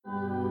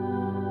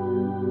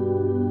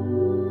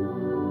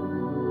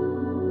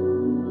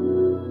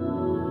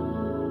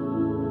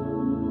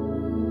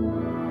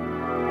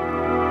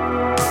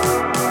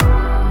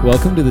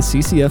Welcome to the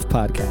CCF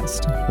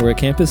Podcast. We're a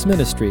campus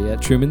ministry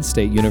at Truman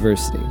State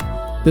University.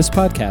 This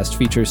podcast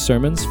features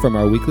sermons from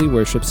our weekly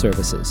worship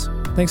services.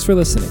 Thanks for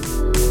listening.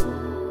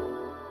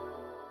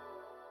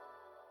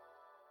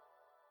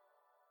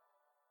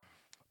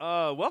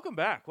 Welcome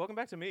back. Welcome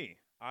back to me.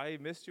 I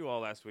missed you all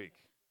last week.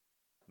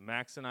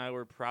 Max and I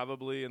were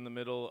probably in the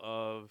middle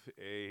of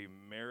a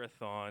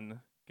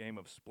marathon game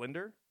of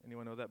Splendor.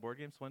 Anyone know that board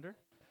game, Splendor?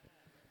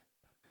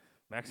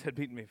 Max had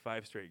beaten me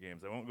 5 straight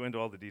games. I won't go into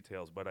all the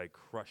details, but I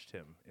crushed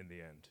him in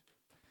the end.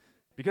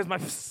 Because my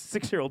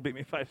 6-year-old beat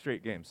me 5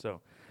 straight games. So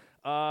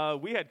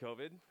we had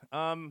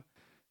COVID.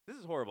 This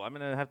is horrible. I'm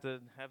going to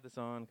have this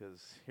on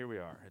because here we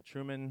are. At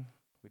Truman,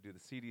 we do the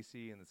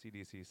CDC, and the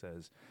CDC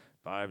says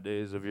 5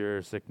 days of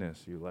your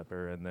sickness, you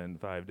leper, and then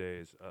 5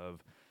 days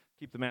of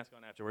keep the mask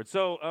on afterwards.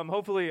 So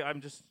hopefully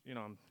I'm just,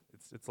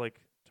 it's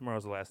like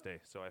tomorrow's the last day,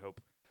 so I hope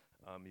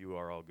you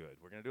are all good.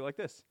 We're going to do it like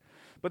this.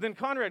 But then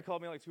Conrad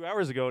called me like 2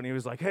 hours ago, and he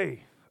was like,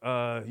 hey,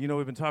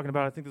 we've been talking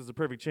about, I think this is a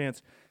perfect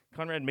chance.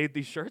 Conrad made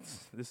these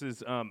shirts. This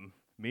is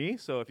me,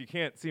 so if you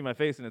can't see my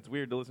face and it's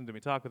weird to listen to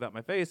me talk without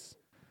my face,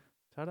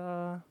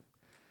 ta-da.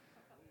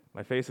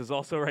 My face is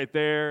also right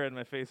there, and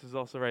my face is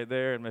also right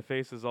there, and my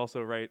face is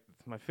also right,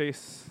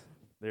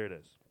 there it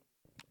is.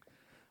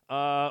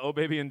 Oh,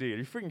 baby, indeed. Are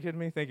you freaking kidding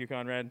me? Thank you,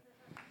 Conrad.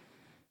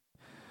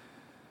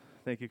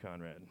 Thank you,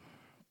 Conrad.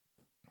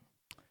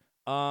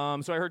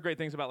 So I heard great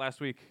things about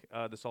last week,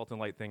 the Salt and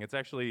Light thing. It's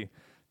actually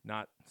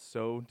not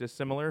so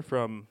dissimilar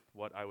from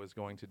what I was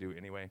going to do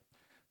anyway,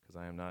 because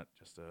I am not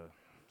just a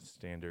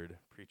standard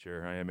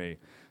preacher. I am a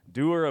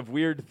doer of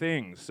weird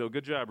things. So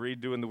good job,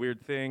 Reed, doing the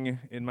weird thing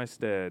in my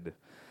stead.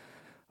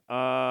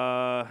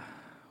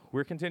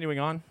 We're continuing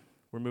on.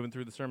 We're moving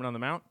through the Sermon on the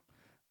Mount.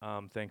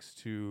 Thanks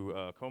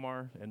to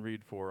Komar and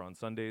Reed for on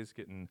Sundays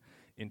getting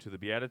into the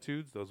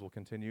Beatitudes. Those will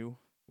continue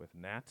with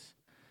Nat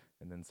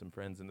and then some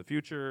friends in the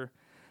future.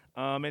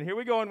 And here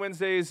we go on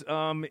Wednesdays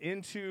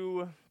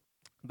into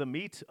the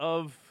meat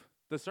of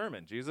the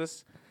sermon.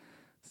 Jesus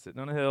sitting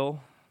on a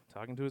hill,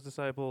 talking to his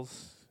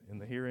disciples in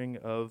the hearing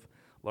of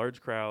large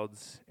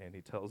crowds, and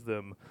he tells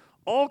them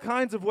all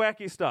kinds of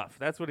wacky stuff.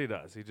 That's what he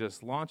does. He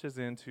just launches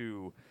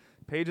into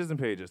pages and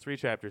pages, 3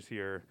 chapters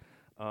here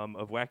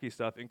of wacky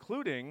stuff,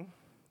 including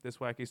this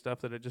wacky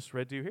stuff that I just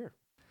read to you here.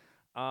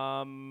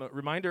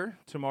 Reminder,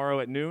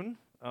 tomorrow at noon,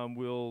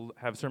 we'll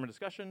have sermon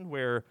discussion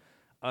where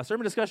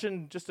sermon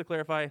discussion, just to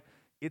clarify,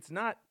 it's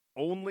not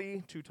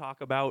only to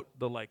talk about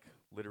the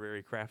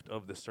literary craft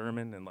of the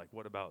sermon and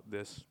what about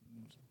this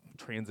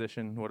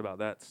transition, what about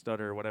that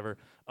stutter, whatever.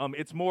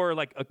 It's more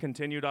like a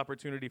continued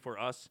opportunity for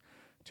us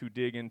to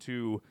dig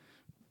into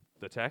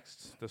the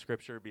text, the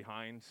scripture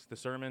behind the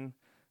sermon,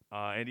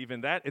 and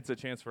even that, it's a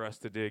chance for us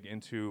to dig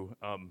into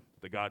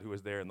the God who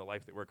is there and the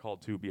life that we're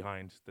called to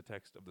behind the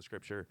text of the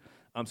scripture.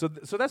 So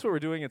that's what we're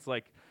doing. It's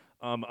like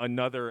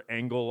another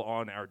angle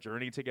on our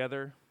journey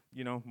together,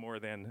 more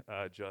than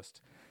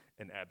just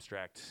an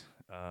abstract.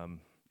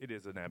 It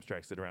is an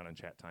abstract sit around and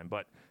chat time,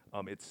 but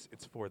it's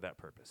for that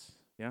purpose.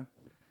 Yeah.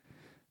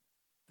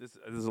 This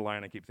is a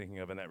line I keep thinking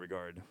of in that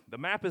regard. The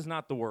map is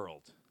not the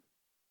world.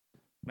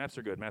 Maps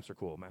are good. Maps are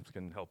cool. Maps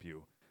can help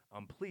you.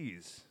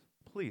 Please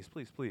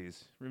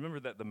remember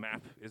that the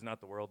map is not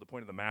the world. The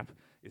point of the map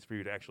is for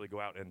you to actually go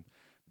out and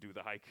do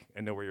the hike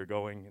and know where you're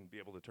going and be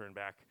able to turn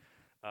back.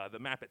 The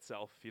map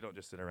itself, you don't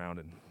just sit around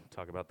and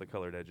talk about the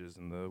colored edges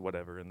and the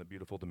whatever and the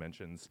beautiful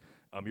dimensions.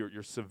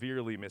 You're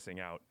severely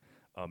missing out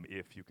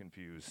if you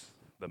confuse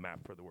the map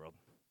for the world.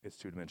 It's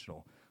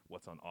two-dimensional.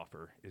 What's on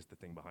offer is the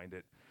thing behind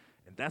it.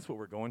 And that's what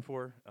we're going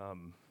for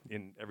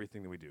in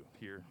everything that we do.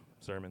 Here,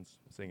 sermons,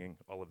 singing,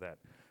 all of that.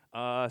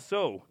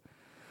 So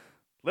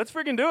let's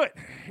freaking do it.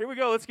 Here we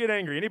go. Let's get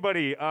angry.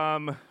 Anybody,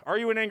 are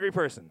you an angry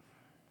person?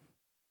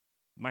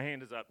 My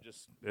hand is up.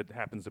 It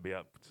happens to be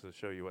up to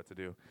show you what to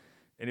do.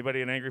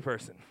 Anybody an angry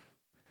person?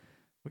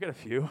 We got a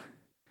few.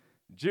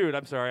 Jude,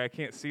 I'm sorry, I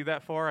can't see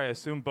that far. I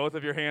assume both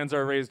of your hands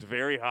are raised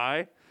very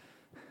high.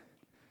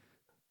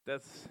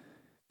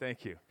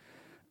 Thank you.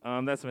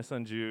 That's my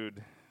son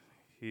Jude.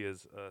 He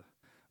is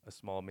a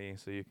small me,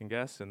 so you can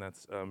guess, and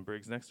that's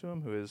Briggs next to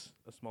him, who is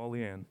a small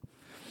Leanne.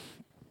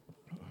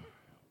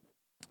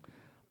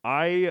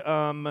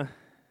 I'm an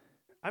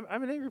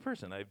angry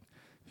person. I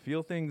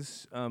feel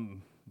things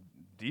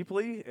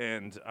deeply,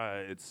 and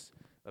it's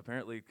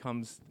apparently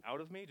comes out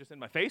of me just in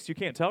my face. You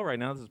can't tell right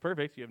now. This is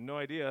perfect. You have no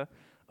idea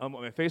what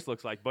my face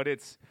looks like, but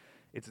it's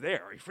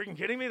there. Are you freaking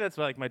kidding me? That's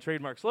like my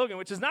trademark slogan,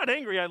 which is not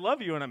angry. I love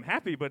you and I'm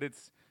happy, but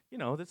it's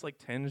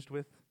tinged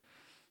with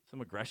some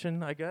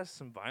aggression, I guess,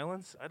 some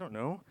violence. I don't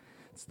know.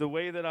 It's the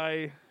way that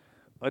I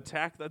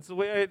attack. That's the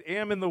way I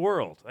am in the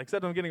world.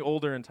 Except I'm getting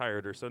older and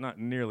tireder, so not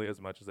nearly as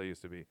much as I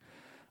used to be.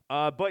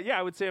 But yeah,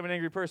 I would say I'm an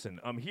angry person.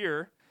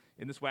 Here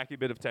in this wacky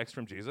bit of text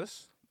from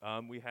Jesus,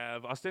 we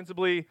have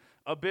ostensibly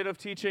a bit of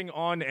teaching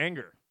on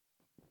anger.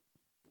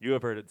 You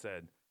have heard it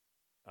said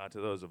to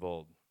those of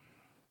old,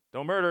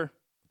 don't murder.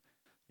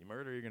 You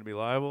murder, you're going to be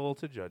liable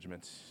to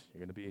judgment.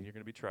 You're going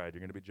to be tried. You're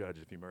going to be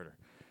judged if you murder.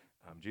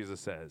 Jesus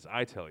says,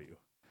 I tell you,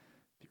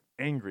 if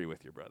you're angry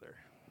with your brother,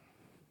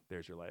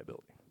 there's your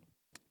liability.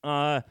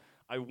 My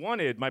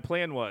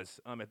plan was,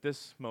 at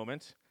this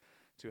moment,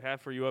 to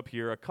have for you up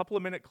here a couple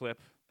of minute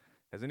clip.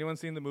 Has anyone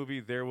seen the movie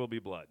There Will Be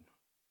Blood?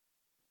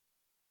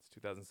 It's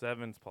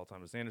 2007. It's Paul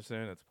Thomas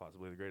Anderson. It's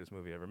possibly the greatest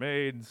movie ever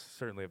made,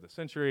 certainly of the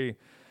century.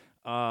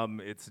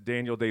 It's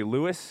Daniel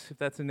Day-Lewis, if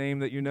that's a name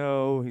that you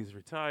know. He's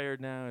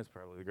retired now. He's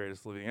probably the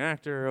greatest living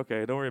actor.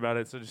 Okay, don't worry about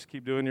it. So just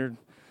keep doing your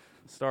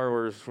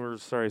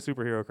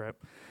superhero crap.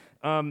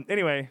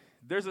 Anyway,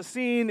 there's a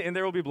scene in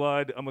There Will Be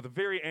Blood with a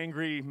very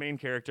angry main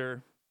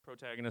character,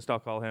 protagonist, I'll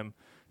call him,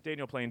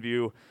 Daniel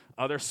Plainview.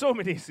 There's so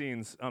many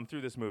scenes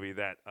through this movie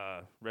that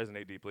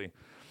resonate deeply.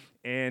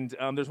 And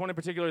there's one in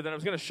particular that I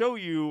was going to show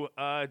you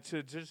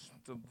to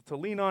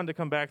lean on to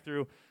come back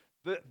through.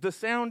 The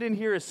sound in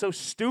here is so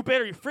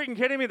stupid. Are you freaking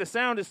kidding me? The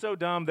sound is so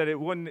dumb that it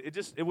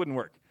wouldn't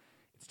work.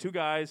 It's two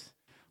guys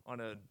on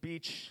a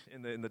beach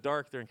in the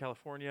dark. They're in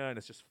California, and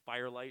it's just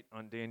firelight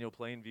on Daniel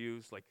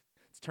Plainview's. Like,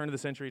 it's turn of the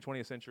century,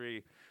 20th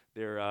century.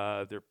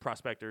 They're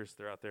prospectors.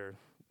 They're out there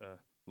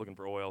looking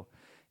for oil.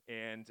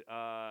 And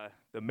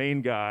the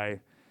main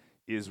guy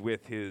is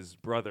with his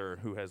brother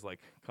who has, like,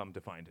 come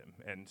to find him.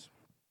 And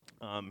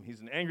he's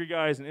an angry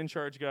guy, he's an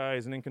in-charge guy,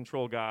 he's an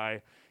in-control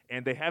guy.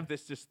 And they have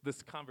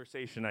this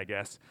conversation, I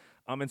guess.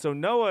 And so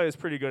Noah is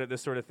pretty good at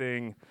this sort of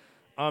thing.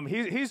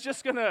 He's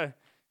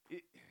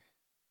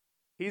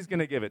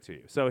gonna give it to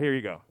you. So here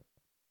you go.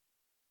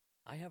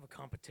 I have a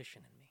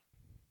competition in me.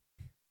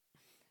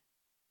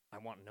 I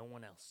want no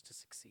one else to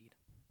succeed.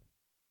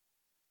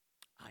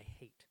 I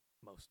hate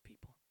most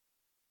people.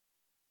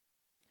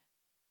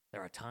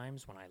 There are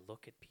times when I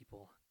look at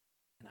people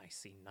and I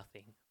see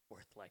nothing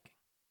worth liking.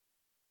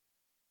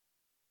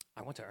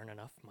 I want to earn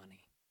enough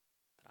money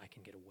that I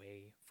can get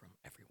away from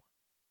everyone.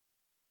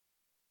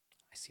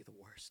 I see the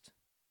worst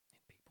in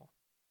people.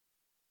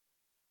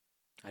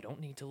 I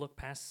don't need to look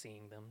past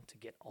seeing them to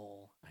get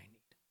all I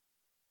need.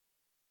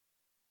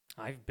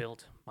 I've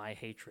built my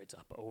hatreds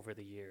up over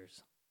the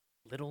years,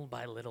 little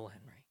by little,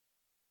 Henry.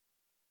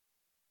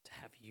 To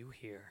have you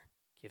here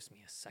gives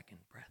me a second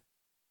breath.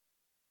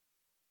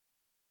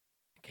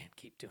 I can't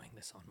keep doing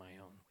this on my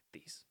own with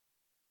these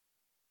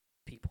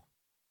people.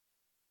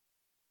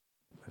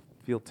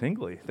 I feel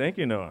tingly. Thank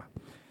you, Noah.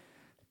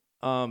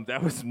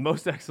 That was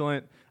most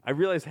excellent. I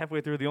realized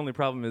halfway through the only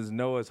problem is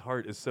Noah's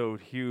heart is so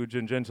huge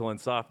and gentle and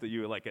soft that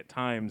you, like, at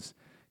times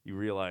you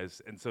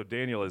realize. And so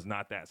Daniel is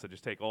not that. So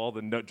just take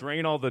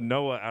drain all the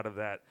Noah out of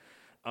that.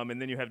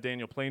 And then you have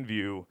Daniel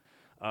Plainview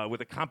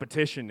with a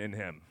competition in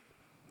him.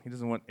 He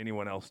doesn't want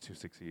anyone else to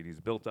succeed. He's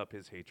built up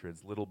his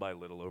hatreds little by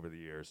little over the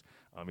years.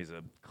 He's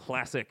a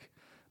classic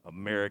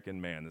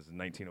American man. This is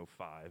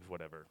 1905,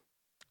 whatever.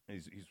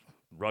 He's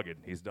rugged.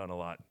 He's done a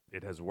lot.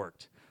 It has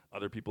worked.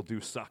 Other people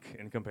do suck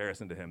in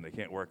comparison to him. They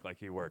can't work like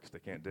he works. They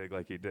can't dig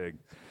like he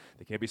digs.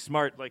 They can't be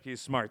smart like he's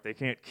smart. They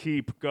can't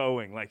keep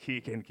going like he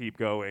can keep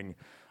going.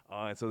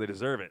 And so they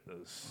deserve it,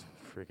 those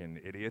freaking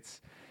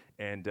idiots.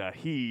 And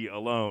he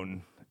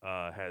alone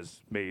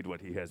has made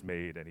what he has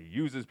made, and he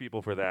uses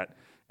people for that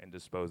and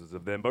disposes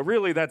of them. But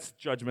really, that's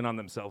judgment on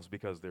themselves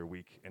because they're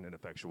weak and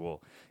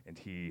ineffectual, and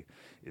he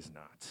is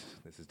not.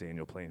 This is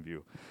Daniel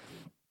Plainview.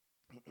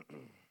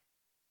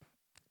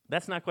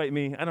 That's not quite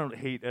me. I don't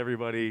hate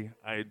everybody.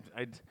 It's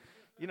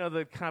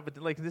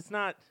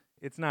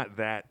not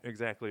that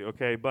exactly,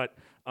 okay? But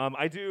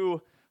I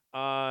do.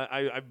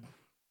 I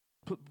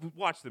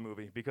watch the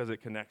movie because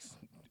it connects.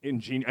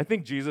 I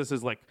think Jesus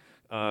is like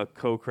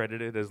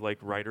co-credited as like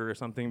writer or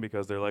something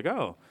because they're like,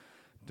 oh,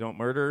 don't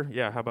murder.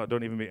 Yeah, how about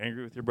don't even be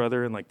angry with your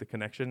brother, and like the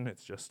connection.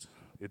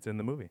 It's in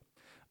the movie.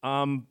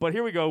 But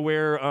here we go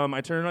where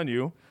I turn it on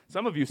you.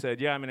 Some of you said,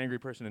 yeah, I'm an angry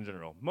person in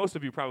general. Most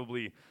of you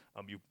probably,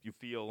 you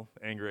feel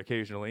anger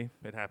occasionally.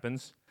 It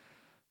happens.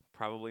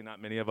 Probably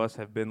not many of us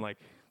have been like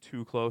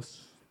too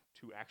close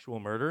to actual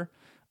murder.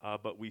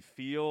 But we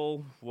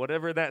feel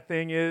whatever that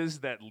thing is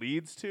that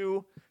leads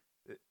to,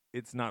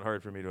 it's not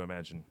hard for me to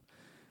imagine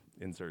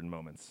in certain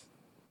moments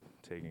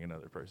taking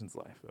another person's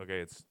life.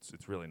 Okay, it's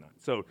really not.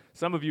 So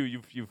some of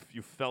you,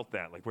 you've felt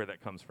that, like where that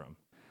comes from.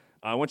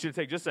 I want you to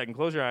take just a second,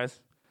 close your eyes.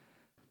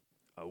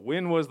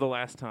 When was the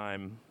last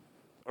time,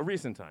 a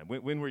recent time,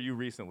 when were you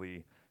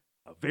recently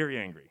very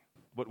angry?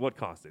 What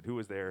caused it? Who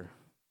was there?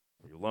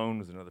 Were you alone?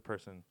 Was it another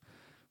person?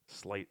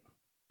 Slight,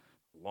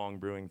 long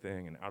brewing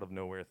thing, an out of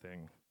nowhere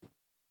thing?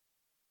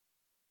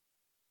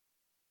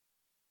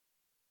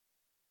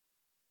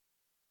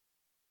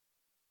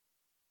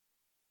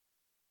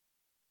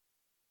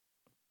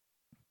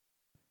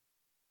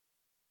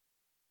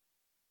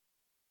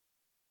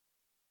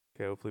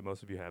 Okay, hopefully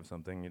most of you have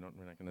something. We're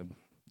not going to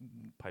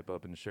pipe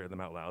up and share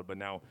them out loud. But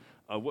now,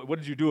 what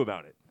did you do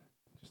about it?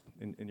 Just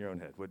in your own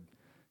head. What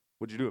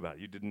did you do about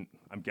it? You didn't,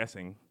 I'm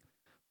guessing,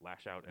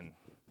 lash out and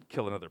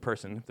kill another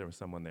person if there was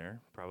someone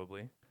there,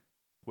 probably.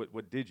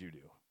 What did you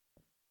do?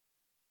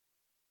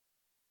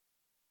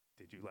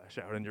 Did you lash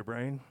out in your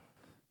brain?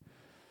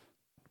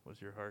 Was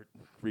your heart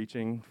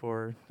reaching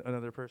for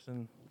another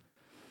person?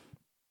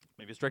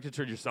 Maybe it's directed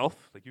toward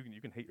yourself. Like you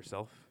can hate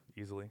yourself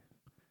easily.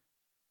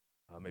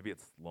 Maybe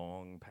it's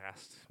long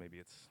past. Maybe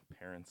it's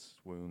parents'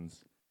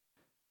 wounds.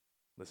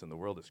 Listen, the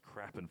world is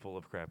crap and full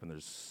of crap, and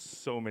there's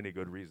so many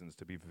good reasons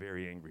to be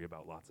very angry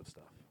about lots of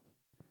stuff.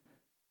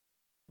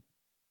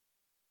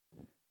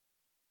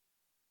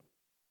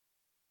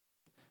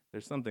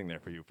 There's something there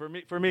for you.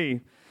 For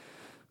me,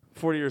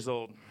 40 years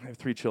old, I have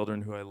 3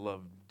 children who I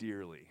love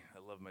dearly. I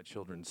love my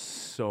children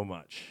so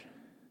much.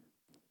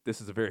 This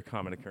is a very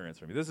common occurrence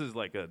for me. This is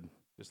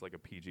just like a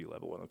PG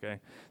level one, okay?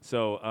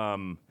 So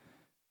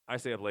I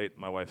stay up late.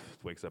 My wife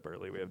wakes up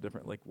early. We have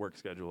different work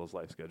schedules,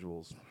 life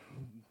schedules,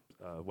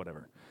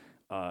 whatever.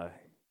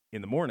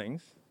 In the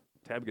mornings,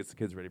 Tab gets the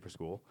kids ready for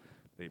school.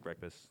 They eat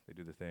breakfast. They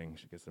do their thing.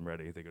 She gets them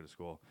ready. They go to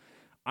school.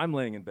 I'm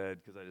laying in bed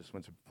because I just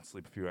went to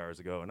sleep a few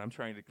hours ago, and I'm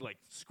trying to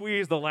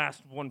squeeze the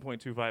last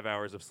 1.25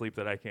 hours of sleep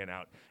that I can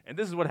out. And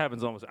this is what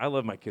happens almost. I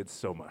love my kids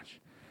so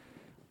much.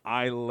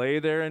 I lay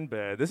there in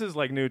bed. This is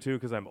new too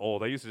because I'm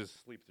old. I used to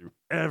just sleep through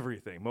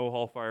everything,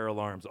 Mohall fire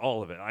alarms,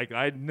 all of it.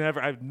 I've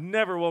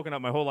never woken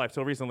up my whole life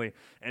till recently,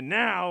 and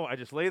now I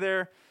just lay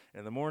there.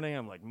 In the morning,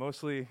 I'm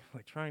mostly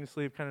trying to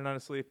sleep, kind of not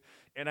asleep,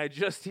 and I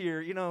just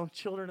hear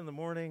children in the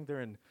morning.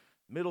 They're in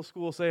middle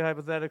school, say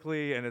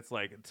hypothetically, and it's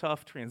a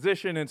tough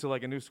transition into a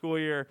new school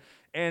year,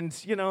 and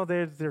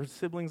their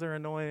siblings are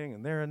annoying,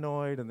 and they're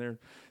annoyed, and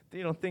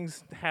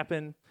things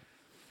happen.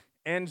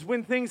 And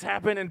when things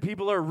happen and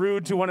people are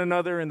rude to one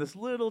another in this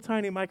little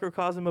tiny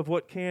microcosm of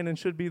what can and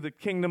should be the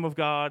kingdom of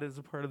God as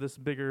a part of this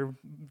bigger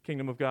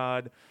kingdom of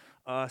God,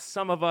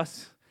 some of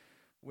us,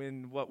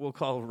 when what we'll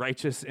call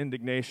righteous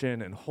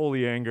indignation and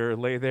holy anger,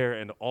 lay there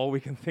and all we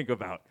can think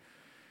about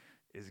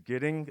is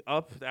getting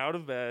up out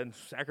of bed,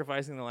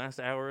 sacrificing the last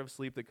hour of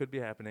sleep that could be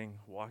happening,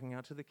 walking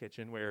out to the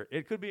kitchen where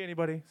it could be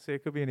anybody,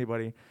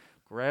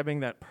 grabbing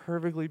that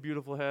perfectly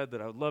beautiful head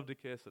that I would love to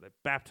kiss that I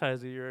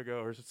baptized a year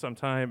ago or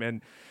sometime,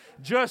 and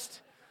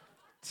just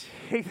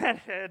take that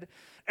head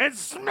and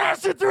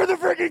smash it through the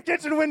freaking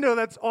kitchen window.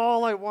 That's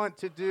all I want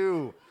to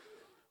do.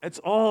 That's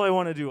all I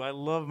want to do. I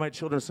love my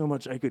children so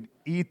much I could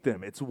eat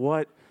them. So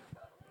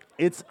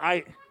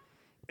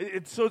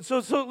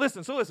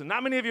listen,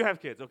 not many of you have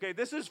kids, okay?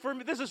 This is for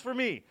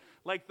me.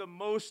 The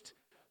most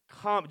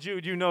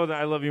Jude, you know that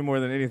I love you more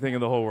than anything in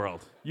the whole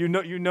world. You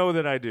know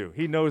that I do.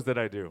 He knows that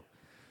I do.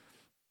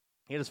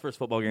 He had his first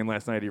football game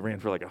last night. He ran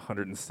for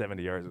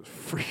 170 yards. It was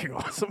freaking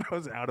awesome. I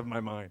was out of my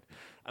mind.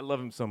 I love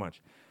him so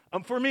much.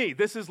 For me,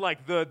 this is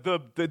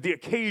the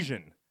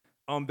occasion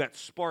that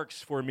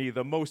sparks for me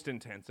the most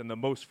intense and the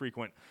most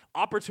frequent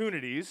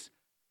opportunities.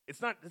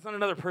 It's not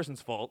another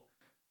person's fault.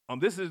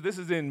 This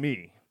is in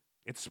me.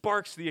 It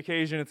sparks the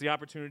occasion. It's the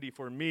opportunity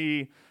for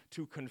me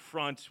to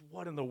confront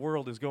what in the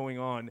world is going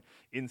on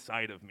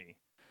inside of me.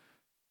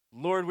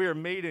 Lord, we are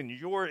made in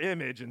your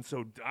image, and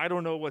so I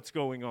don't know what's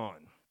going on.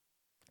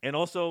 And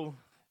also,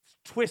 it's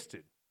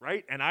twisted,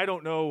 right? And I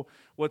don't know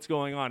what's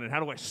going on. And how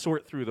do I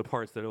sort through the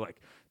parts that are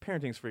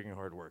parenting's freaking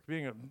hard work.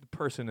 Being a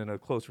person in a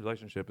close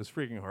relationship is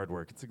freaking hard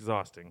work. It's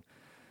exhausting.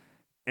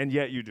 And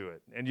yet you do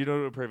it. And you don't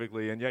do it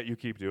perfectly, and yet you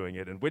keep doing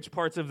it. And which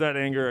parts of that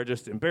anger are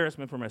just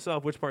embarrassment for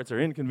myself? Which parts are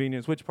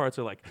inconvenience? Which parts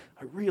are I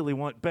really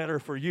want better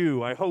for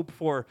you. I hope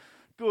for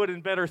good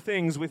and better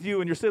things with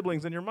you and your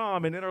siblings and your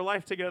mom and in our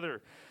life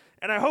together.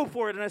 And I hope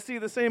for it, and I see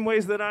the same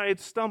ways that I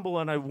stumble,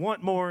 and I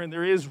want more, and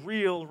there is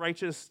real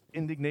righteous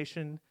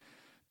indignation,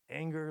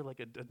 anger,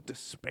 a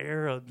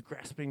despair, a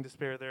grasping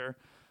despair there,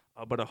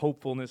 but a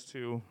hopefulness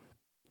too.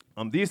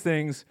 These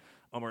things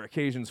are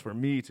occasions for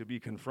me to be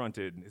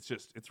confronted.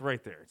 It's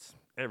right there. It's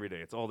every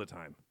day. It's all the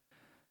time.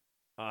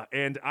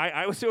 And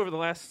I would say over the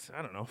last,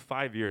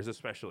 5 years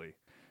especially,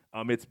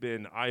 it's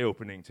been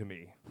eye-opening to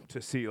me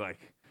to see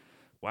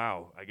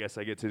wow, I guess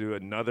I get to do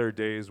another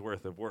day's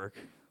worth of work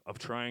of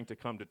trying to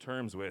come to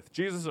terms with,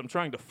 Jesus, I'm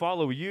trying to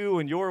follow you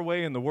and your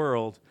way in the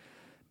world.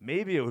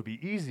 Maybe it would be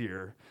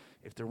easier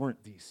if there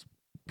weren't these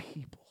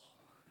people.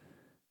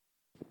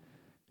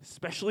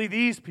 Especially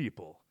these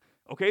people.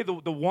 Okay,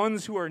 the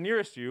ones who are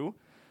nearest you,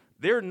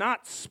 they're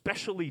not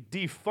specially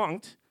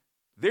defunct.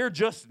 They're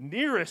just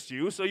nearest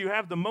you, so you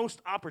have the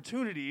most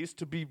opportunities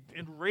to be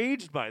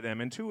enraged by them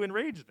and to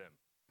enrage them.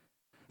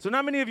 So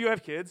not many of you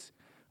have kids,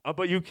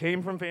 but you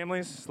came from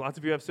families. Lots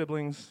of you have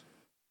siblings.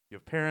 You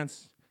have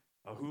parents.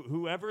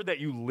 Whoever that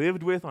you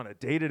lived with on a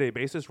day-to-day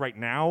basis right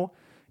now,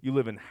 you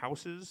live in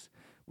houses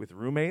with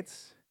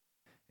roommates,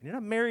 and you're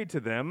not married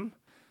to them,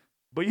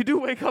 but you do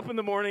wake up in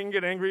the morning and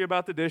get angry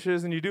about the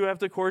dishes, and you do have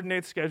to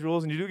coordinate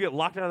schedules, and you do get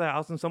locked out of the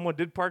house, and someone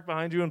did park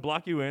behind you and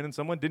block you in, and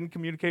someone didn't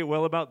communicate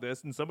well about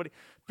this, and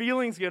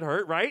feelings get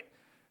hurt, right?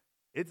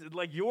 It's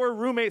your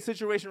roommate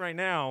situation right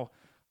now.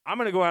 I'm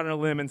going to go out on a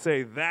limb and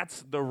say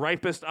that's the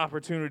ripest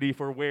opportunity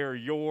for where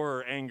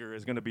your anger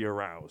is going to be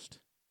aroused.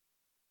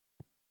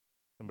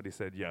 Somebody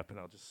said yep, and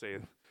I'll just say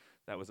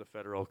that was a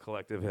federal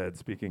collective head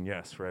speaking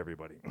yes for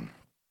everybody.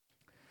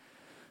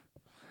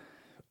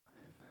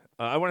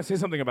 I want to say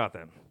something about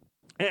that.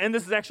 And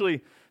this is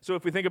actually, so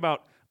if we think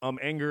about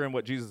anger and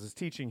what Jesus is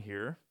teaching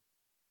here,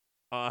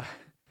 I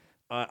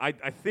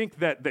think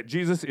that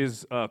Jesus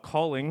is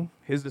calling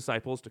his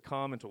disciples to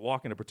come and to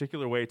walk in a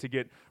particular way, to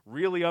get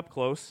really up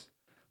close,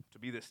 to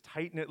be this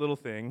tight-knit little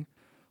thing.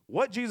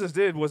 What Jesus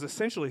did was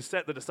essentially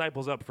set the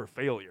disciples up for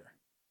failure.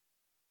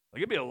 Like,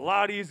 it'd be a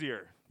lot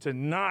easier to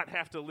not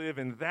have to live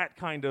in that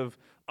kind of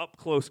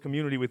up-close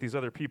community with these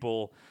other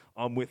people,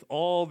 with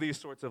all these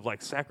sorts of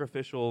like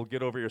sacrificial,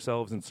 get over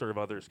yourselves and serve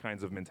others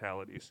kinds of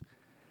mentalities.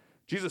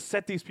 Jesus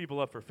set these people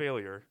up for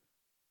failure.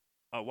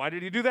 Why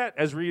did he do that?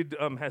 As Reed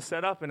has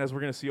set up, and as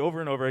we're going to see over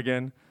and over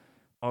again,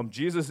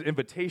 Jesus'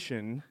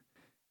 invitation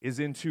is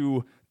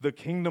into the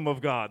kingdom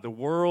of God, the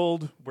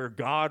world where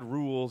God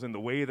rules in the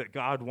way that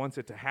God wants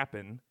it to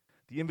happen.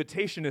 The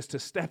invitation is to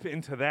step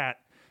into that.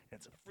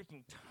 It's a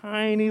freaking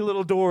tiny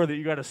little door that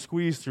you got to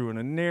squeeze through in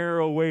a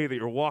narrow way that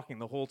you're walking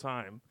the whole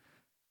time.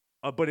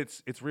 But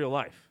it's real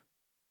life.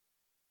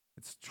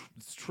 It's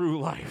true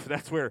life.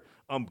 That's where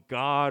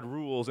God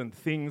rules and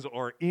things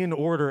are in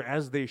order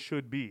as they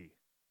should be.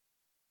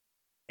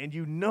 And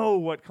you know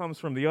what comes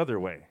from the other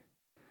way.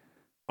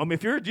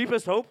 If your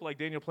deepest hope, like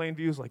Daniel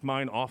Plainview's, like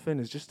mine often,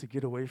 is just to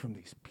get away from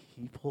these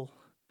people,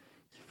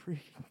 these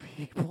freaking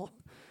people,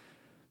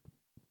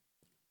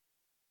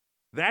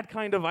 that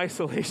kind of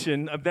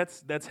isolation,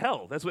 that's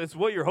hell. That's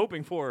what you're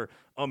hoping for,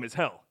 is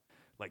hell.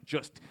 Like,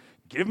 just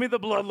give me the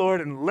blood, Lord,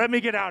 and let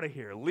me get out of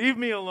here. Leave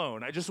me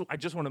alone. I just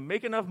want to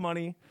make enough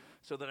money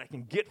so that I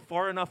can get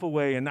far enough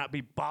away and not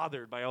be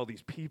bothered by all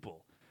these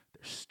people.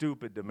 Their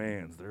stupid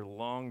demands, their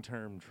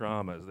long-term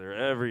traumas, their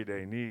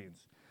everyday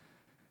needs.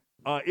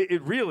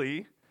 It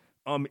really,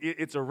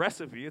 it's a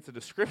recipe, it's a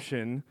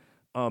description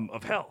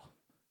of hell.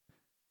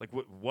 Like,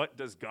 what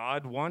does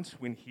God want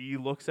when he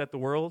looks at the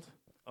world?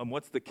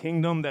 What's the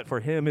kingdom that for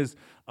him is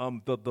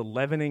the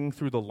leavening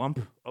through the lump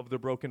of the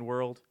broken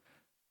world?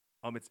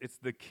 It's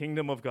the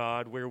kingdom of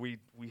God where we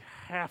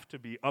have to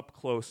be up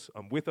close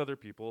with other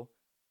people,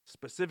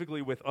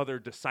 specifically with other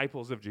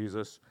disciples of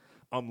Jesus,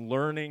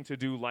 learning to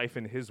do life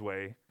in his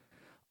way.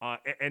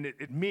 And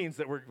it means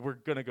that we're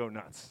going to go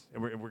nuts,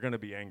 and we're going to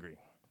be angry.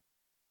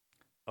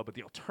 But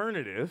the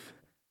alternative,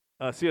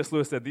 C.S.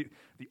 Lewis said, the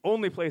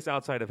only place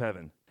outside of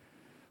heaven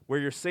where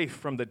you're safe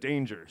from the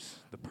dangers,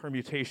 the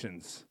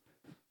perturbations.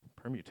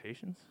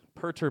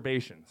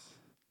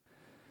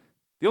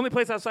 The only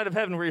place outside of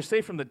heaven where you're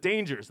safe from the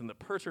dangers and the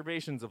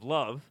perturbations of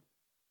love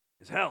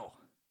is hell.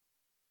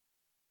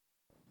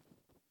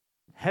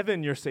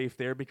 Heaven, you're safe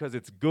there because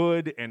it's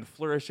good and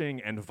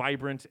flourishing and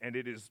vibrant, and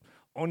it is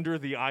under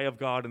the eye of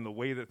God in the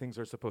way that things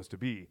are supposed to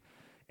be.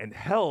 And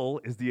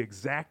hell is the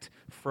exact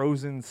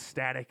frozen,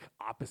 static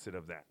opposite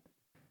of that.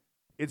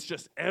 It's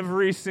just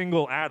every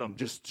single atom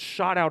just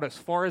shot out as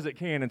far as it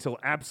can until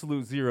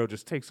absolute zero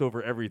just takes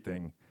over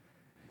everything.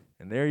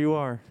 And there you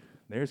are.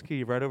 There's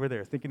Keeve right over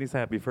there, thinking he's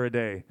happy for a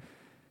day.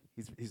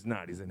 He's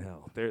not. He's in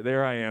hell.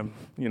 There I am,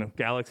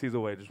 galaxies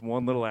away, just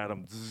one little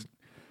atom,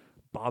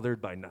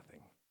 bothered by nothing,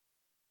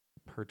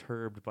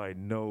 perturbed by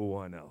no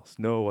one else,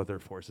 no other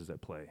forces at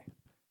play.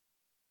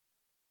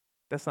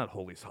 That's not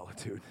holy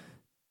solitude.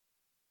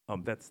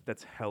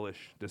 That's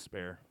hellish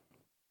despair.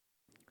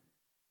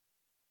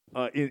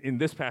 In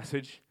this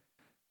passage,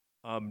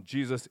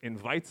 Jesus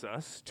invites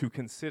us to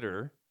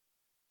consider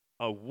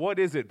what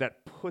is it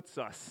that points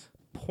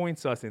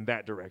us in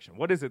that direction?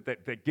 What is it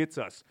that gets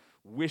us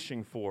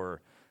wishing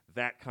for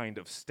that kind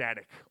of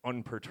static,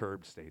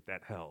 unperturbed state,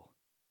 that hell?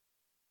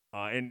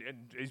 And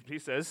he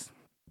says,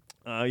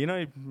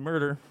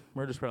 murder's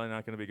probably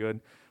not going to be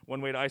good.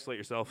 One way to isolate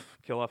yourself,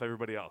 kill off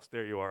everybody else.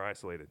 There you are,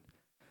 isolated.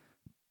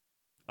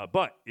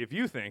 But if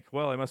you think,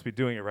 well, I must be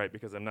doing it right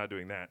because I'm not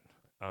doing that,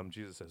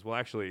 Jesus says, well,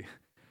 actually,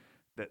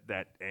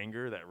 that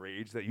anger, that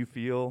rage that you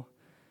feel,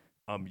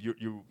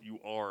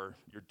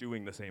 you're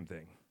doing the same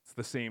thing. It's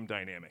the same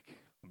dynamic.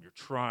 You're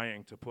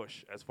trying to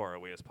push as far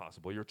away as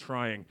possible. You're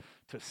trying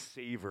to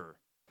savor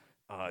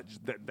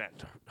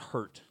that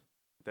hurt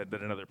that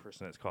another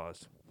person has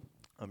caused.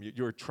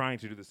 You're trying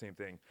to do the same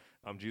thing.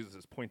 Jesus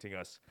is pointing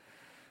us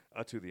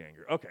to the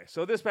anger. Okay,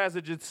 so this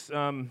passage, it's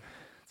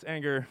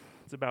anger.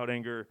 It's about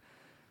anger.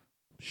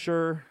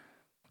 Sure,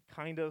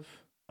 kind of.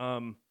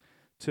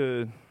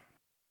 To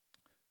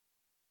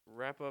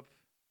wrap up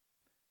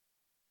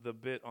the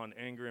bit on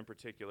anger in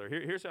particular,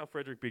 here's how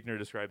Frederick Buechner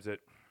describes it.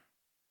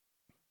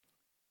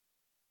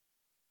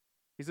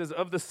 He says,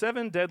 of the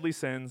 7 deadly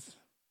sins,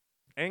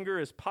 anger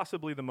is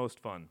possibly the most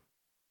fun.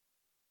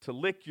 To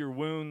lick your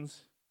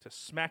wounds, to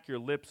smack your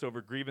lips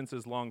over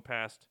grievances long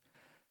past,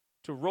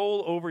 to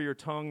roll over your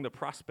tongue the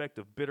prospect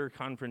of bitter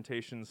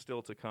confrontations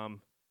still to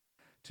come,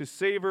 to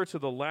savor to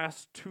the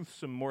last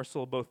toothsome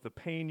morsel both the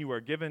pain you are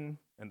given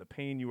and the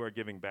pain you are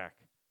giving back.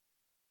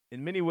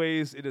 In many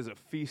ways, it is a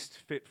feast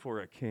fit for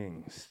a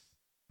king.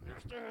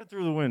 Stare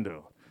through the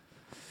window.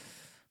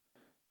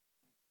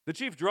 The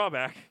chief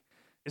drawback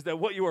is that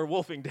what you are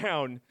wolfing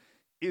down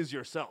is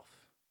yourself.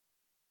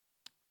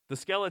 The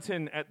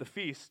skeleton at the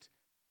feast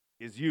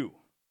is you.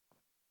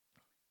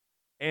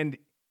 And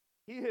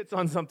he hits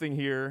on something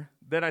here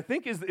that I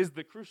think is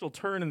the crucial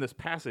turn in this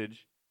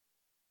passage.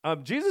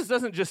 Jesus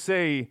doesn't just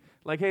say,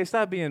 like, hey,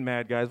 stop being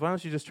mad, guys. Why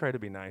don't you just try to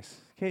be nice?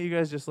 Can't you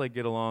guys just, like,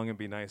 get along and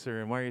be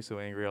nicer? And why are you so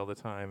angry all the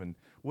time? And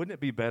wouldn't it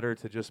be better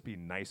to just be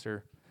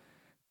nicer?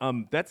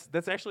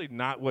 That's actually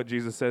not what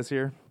Jesus says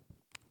here.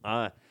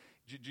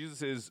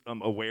 Jesus is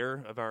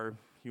aware of our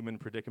human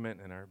predicament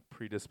and our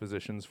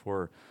predispositions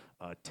for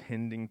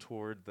tending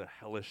toward the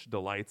hellish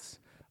delights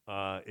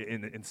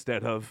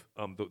instead of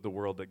the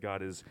world that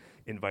God is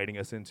inviting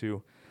us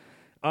into.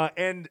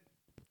 And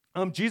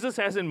Jesus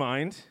has in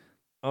mind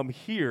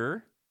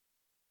here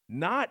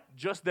not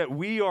just that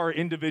we are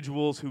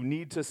individuals who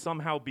need to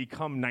somehow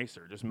become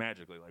nicer, just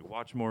magically, like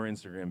watch more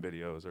Instagram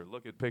videos or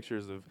look at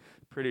pictures of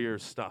prettier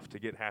stuff to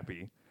get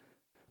happy.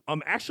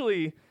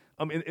 Actually,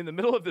 in the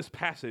middle of this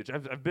passage,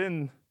 I've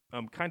been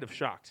kind of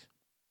shocked.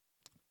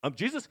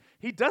 Jesus,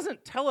 he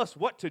doesn't tell us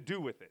what to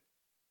do with it.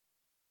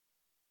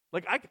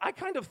 Like, I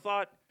kind of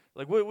thought,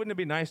 like, wouldn't it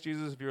be nice,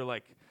 Jesus, if you're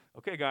like,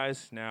 okay,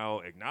 guys, now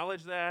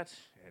acknowledge that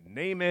and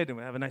name it, and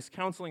we have a nice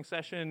counseling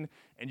session,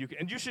 and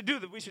you should do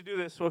that. We should do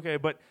this, okay?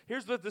 But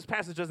here's what this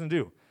passage doesn't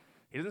do.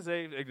 He doesn't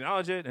say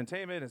acknowledge it and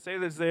tame it and say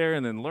that it's there,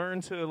 and then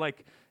learn to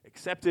like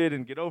accept it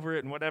and get over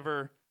it and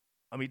whatever.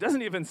 He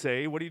doesn't even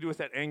say, what do you do with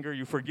that anger?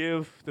 You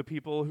forgive the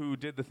people who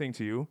did the thing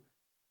to you.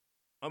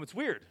 It's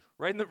weird.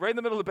 Right in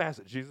the middle of the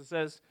passage, Jesus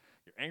says,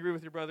 you're angry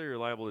with your brother, you're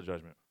liable to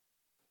judgment.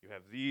 You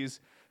have these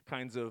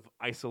kinds of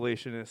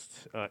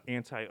isolationist,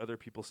 anti-other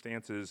people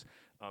stances,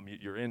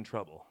 you're in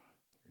trouble.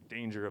 You're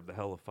in danger of the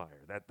hell of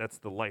fire. That's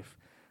the life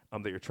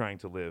that you're trying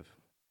to live.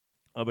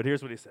 But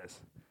here's what he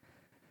says.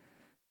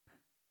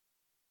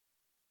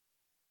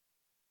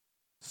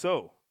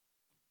 So,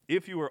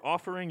 if you are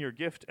offering your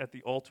gift at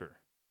the altar,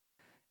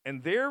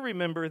 and there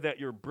remember that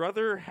your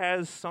brother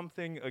has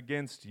something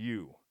against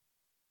you.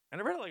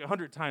 And I read it like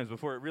 100 times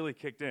before it really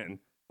kicked in. I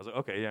was like,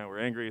 okay, yeah, we're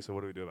angry, so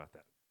what do we do about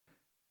that?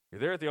 You're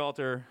there at the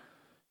altar,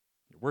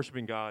 you're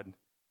worshiping God,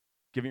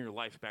 giving your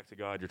life back to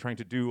God. You're trying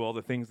to do all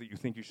the things that you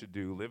think you should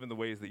do, live in the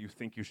ways that you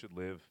think you should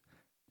live,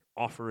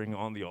 offering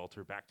on the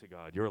altar back to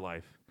God your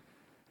life,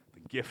 the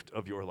gift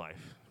of your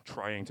life,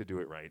 trying to do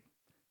it right.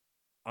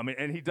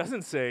 And he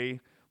doesn't say,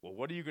 well,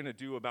 what are you going to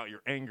do about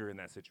your anger in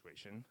that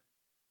situation?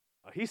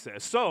 He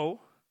says, so,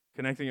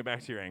 connecting it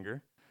back to your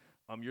anger,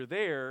 you're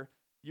there,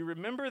 you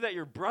remember that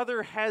your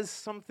brother has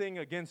something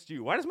against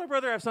you. Why does my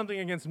brother have something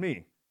against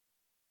me?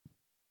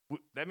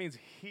 That means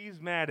he's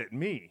mad at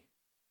me.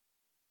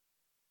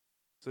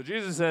 So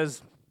Jesus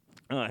says,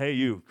 hey,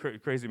 you,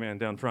 crazy man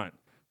down front,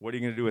 what are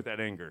you going to do with that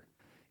anger?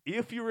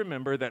 If you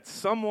remember that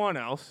someone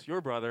else,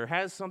 your brother,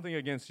 has something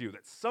against you,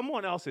 that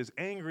someone else is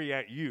angry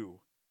at you,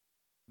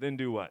 then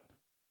do what?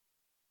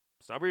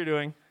 Stop what you're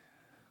doing.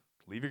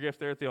 Leave your gift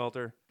there at the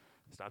altar.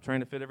 Stop trying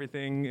to fit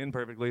everything in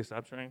perfectly.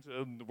 Stop trying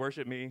to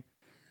worship me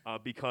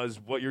because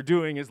what you're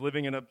doing is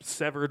living in a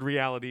severed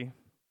reality.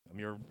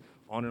 You're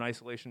on an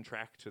isolation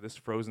track to this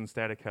frozen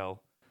static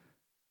hell.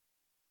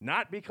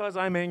 Not because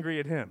I'm angry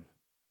at him,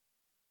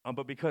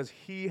 but because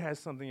he has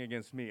something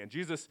against me. And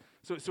Jesus,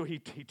 so he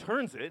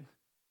turns it.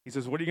 He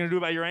says, what are you going to do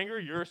about your anger?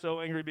 You're so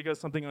angry because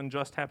something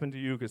unjust happened to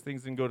you, because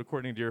things didn't go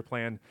according to your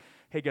plan.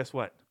 Hey, guess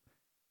what?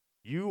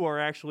 You are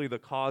actually the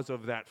cause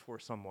of that for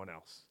someone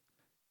else.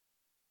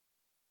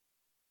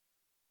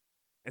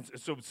 And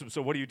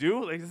so what do you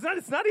do? Like,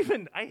 it's not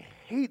even, I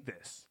hate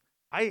this.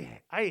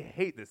 I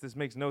hate this. This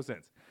makes no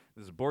sense.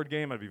 This is a board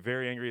game. I'd be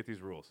very angry at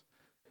these rules.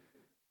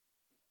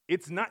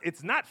 It's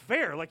not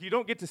fair. Like, you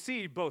don't get to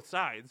see both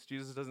sides.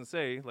 Jesus doesn't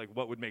say, like,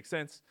 what would make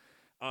sense.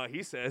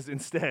 He says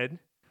instead,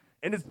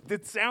 and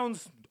it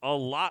sounds a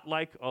lot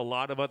like a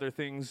lot of other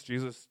things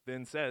Jesus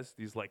then says,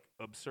 these, like,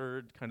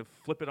 absurd, kind of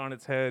flip it on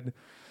its head,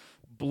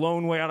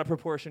 blown way out of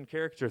proportion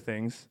caricature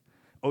things.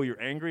 Oh,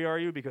 you're angry, are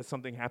you, because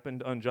something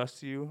happened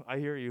unjust to you? I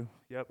hear you.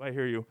 Yep, I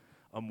hear you.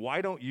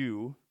 Why don't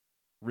you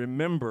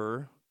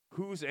remember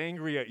who's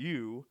angry at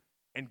you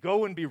and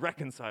go and be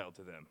reconciled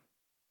to them?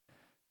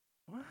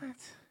 What?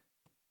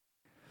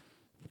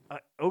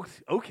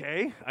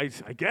 Okay, I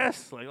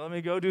guess. Like, let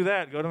me go do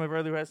that. Go to my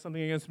brother who has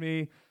something against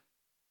me.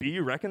 Be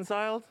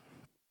reconciled?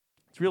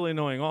 It's really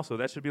annoying also.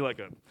 That should be like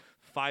a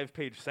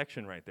 5-page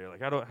section right there.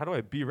 Like, how do I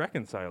be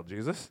reconciled,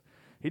 Jesus?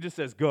 He just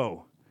says,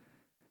 go.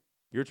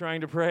 You're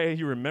trying to pray.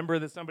 You remember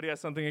that somebody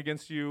has something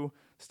against you.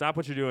 Stop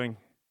what you're doing.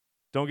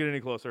 Don't get any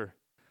closer.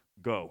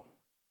 Go.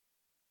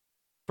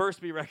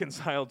 First, be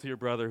reconciled to your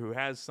brother who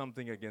has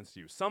something against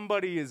you.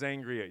 Somebody is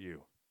angry at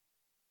you.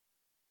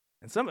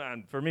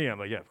 And for me, I'm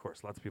like, yeah, of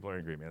course, lots of people are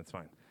angry at me. That's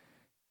fine.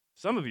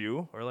 Some of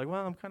you are like,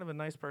 well, I'm kind of a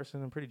nice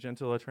person. I'm pretty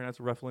gentle. I try not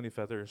to ruffle any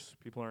feathers.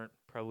 People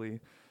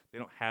they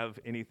don't have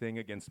anything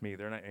against me.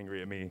 They're not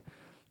angry at me.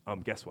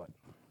 Guess what?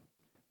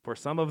 For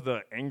some of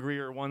the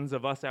angrier ones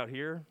of us out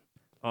here,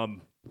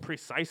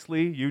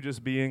 precisely you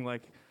just being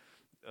like,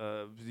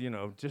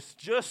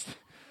 just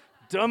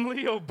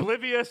dumbly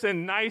oblivious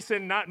and nice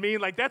and not mean,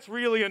 like, that's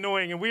really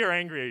annoying, and we are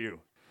angry at you.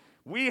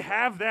 We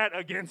have that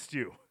against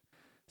you.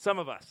 Some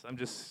of us.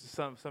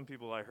 Some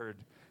people I heard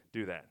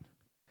do that.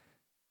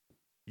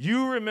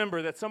 You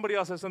remember that somebody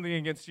else has something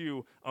against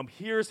you.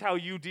 Here's how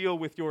you deal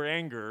with your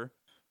anger.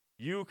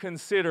 You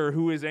consider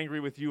who is angry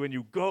with you, and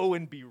you go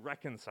and be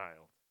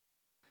reconciled.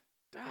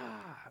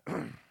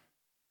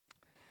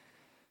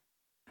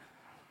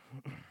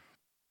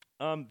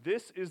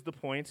 This is the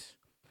point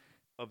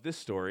of this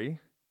story,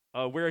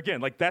 where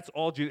again, like, that's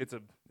all. It's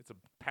a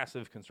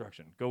passive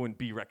construction. Go and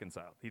be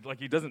reconciled.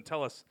 He doesn't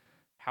tell us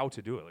how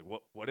to do it.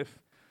 Like, what if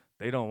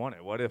they don't want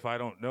it? What if I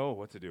don't know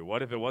what to do?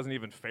 What if it wasn't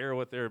even fair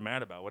what they're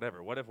mad about?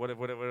 Whatever. What if?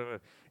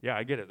 Yeah,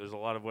 I get it. There's a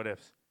lot of what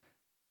ifs.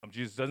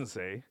 Jesus doesn't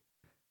say,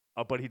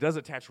 but he does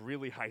attach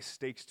really high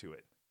stakes to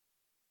it.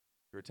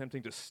 You're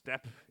attempting to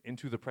step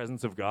into the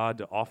presence of God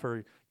to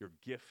offer your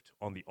gift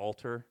on the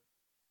altar.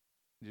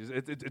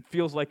 It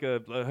feels like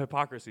a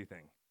hypocrisy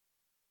thing.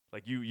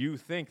 Like you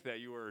think that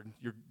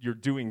you're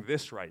doing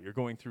this right. You're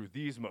going through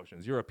these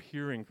motions. You're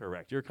appearing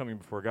correct. You're coming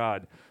before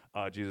God.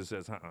 Jesus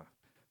says,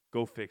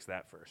 go fix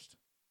that first.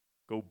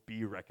 Go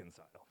be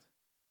reconciled.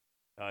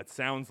 It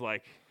sounds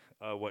like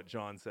what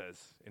John says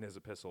in his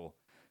epistle.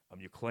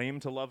 You claim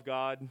to love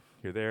God.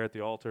 You're there at the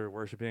altar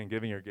worshiping and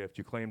giving your gift.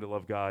 You claim to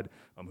love God,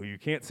 who you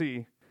can't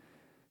see,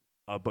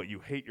 but you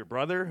hate your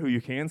brother who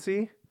you can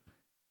see.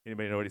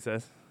 Anybody know what he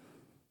says?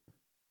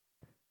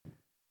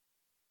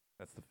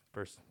 That's the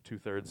first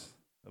 2/3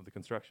 of the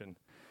construction.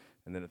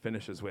 And then it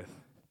finishes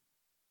with,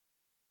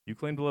 you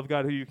claim to love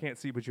God who you can't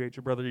see, but you hate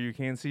your brother who you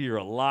can see. You're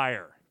a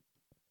liar.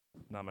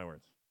 Not my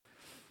words.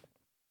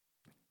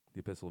 The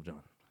Epistle of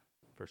John,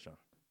 1 John.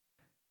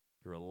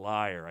 You're a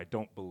liar. I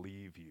don't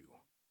believe you.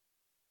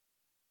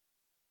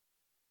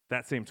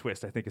 That same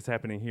twist, I think, is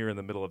happening here in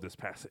the middle of this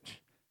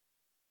passage.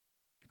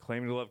 You're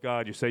claiming to love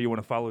God. You say you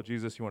want to follow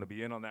Jesus. You want to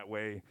be in on that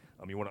way.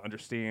 You want to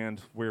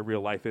understand where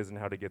real life is and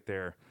how to get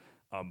there.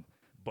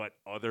 But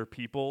other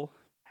people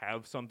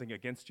have something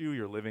against you.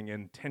 You're living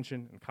in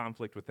tension and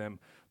conflict with them.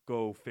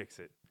 Go fix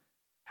it.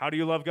 How do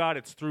you love God?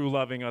 It's through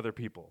loving other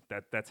people.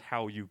 That's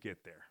how you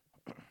get there.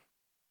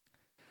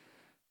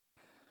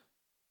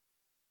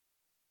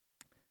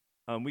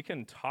 We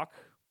can talk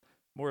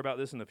more about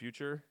this in the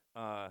future,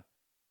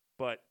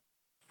 but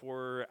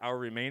for our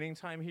remaining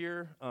time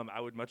here, I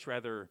would much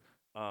rather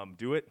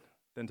do it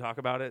than talk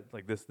about it.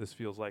 Like this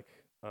feels like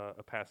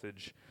a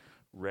passage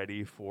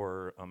ready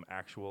for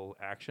actual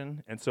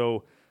action. And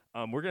so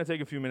we're going to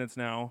take a few minutes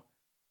now.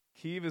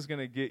 Keeve is going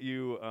to get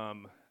you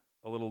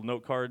a little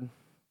note card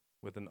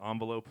with an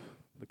envelope.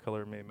 The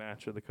color may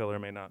match or the color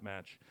may not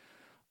match.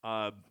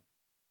 But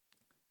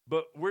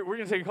we're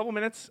going to take a couple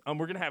minutes. We're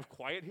going to have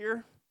quiet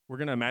here. We're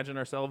going to imagine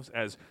ourselves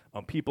as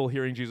people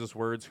hearing Jesus'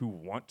 words who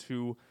want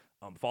to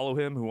follow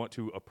him, who want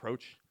to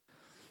approach,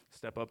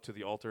 step up to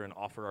the altar and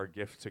offer our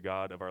gift to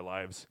God of our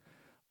lives.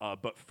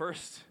 But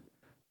first,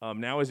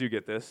 now as you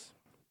get this,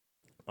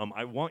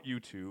 I want you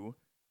to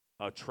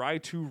try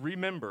to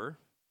remember,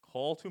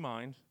 call to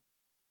mind,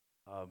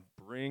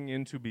 bring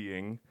into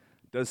being,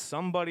 does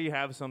somebody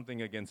have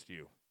something against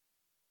you?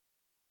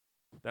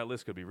 That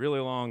list could be really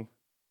long.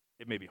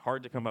 It may be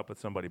hard to come up with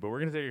somebody, but we're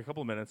going to take a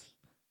couple of minutes.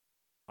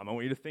 I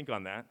want you to think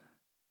on that.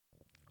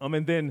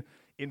 And then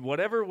in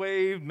whatever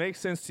way makes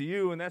sense to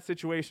you in that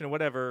situation or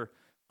whatever,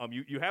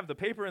 you have the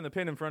paper and the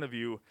pen in front of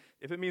you.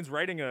 If it means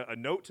writing a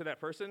note to that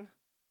person,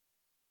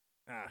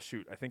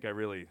 shoot, I think I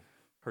really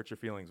hurt your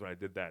feelings when I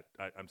did that.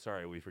 I'm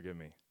sorry, will you forgive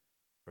me?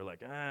 Or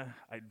like, I'm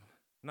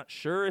not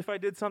sure if I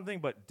did something,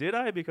 but did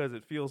I? Because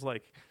it feels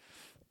like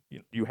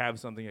you have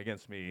something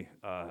against me.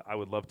 I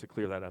would love to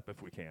clear that up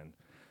if we can.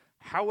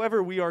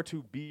 However we are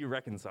to be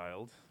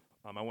reconciled,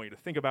 I want you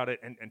to think about it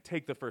and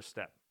take the first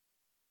step.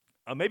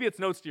 Maybe it's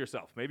notes to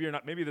yourself. Maybe you're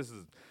not. Maybe this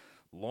is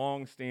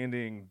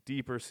long-standing,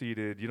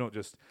 deeper-seated. You don't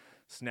just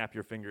snap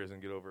your fingers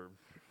and get over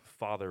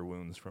father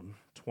wounds from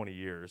 20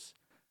 years.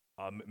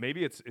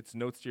 Maybe it's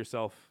notes to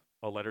yourself,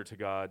 a letter to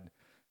God.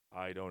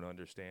 I don't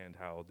understand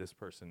how this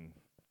person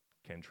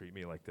can treat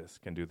me like this,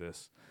 can do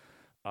this.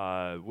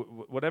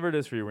 Whatever it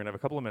is for you, we're going to have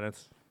a couple of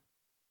minutes.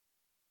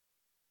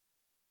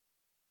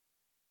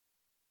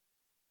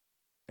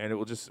 And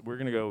we're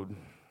going to go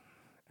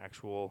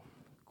actual,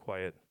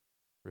 quiet,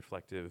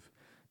 reflective.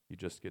 You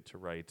just get to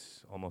write.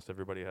 Almost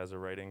everybody has a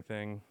writing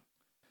thing.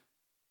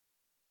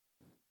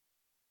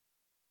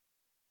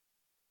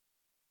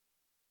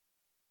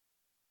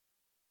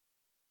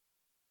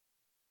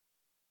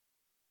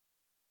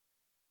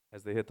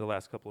 As they hit the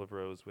last couple of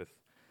rows with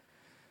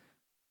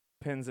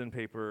pens and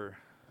paper,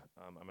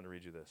 I'm going to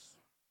read you this.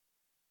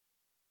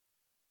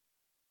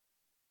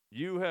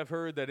 You have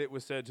heard that it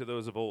was said to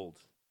those of old,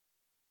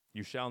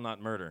 you shall not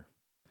murder,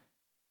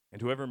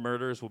 and whoever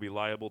murders will be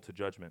liable to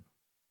judgment.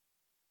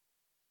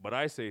 But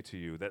I say to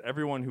you that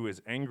everyone who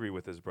is angry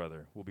with his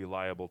brother will be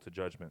liable to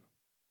judgment.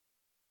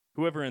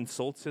 Whoever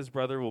insults his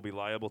brother will be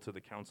liable to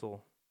the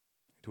council.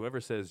 And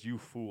whoever says, you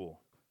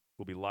fool,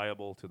 will be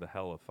liable to the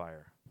hell of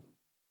fire.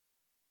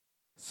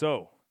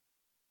 So,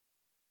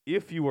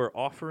 if you are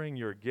offering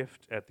your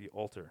gift at the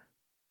altar,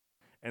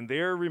 and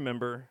there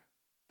remember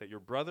that your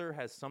brother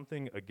has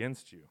something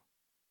against you,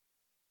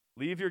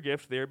 leave your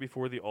gift there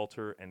before the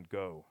altar and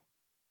go.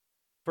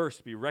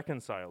 First, be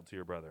reconciled to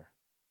your brother,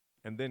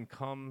 and then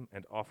come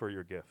and offer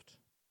your gift.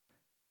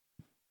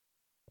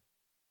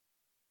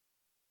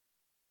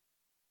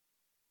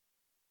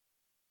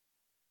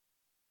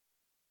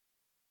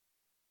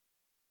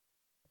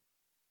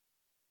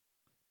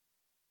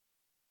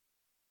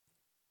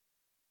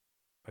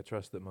 I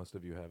trust that most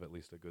of you have at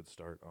least a good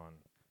start on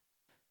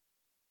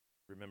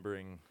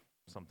remembering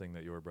something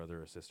that your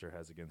brother or sister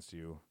has against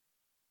you.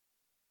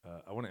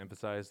 I want to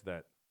emphasize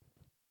that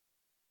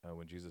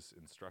when Jesus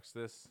instructs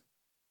this,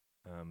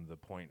 the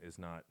point is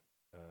not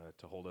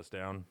to hold us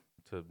down,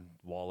 to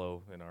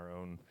wallow in our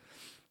own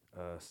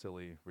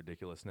silly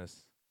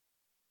ridiculousness,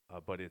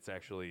 but it's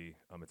actually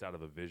it's out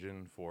of a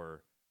vision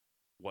for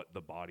what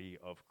the body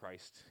of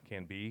Christ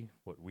can be,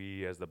 what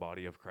we as the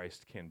body of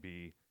Christ can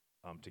be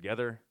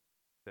together.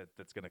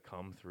 That's going to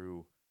come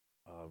through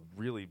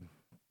really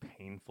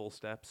painful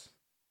steps,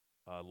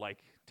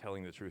 like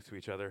telling the truth to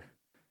each other,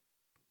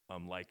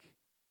 like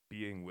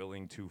being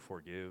willing to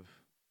forgive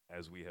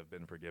as we have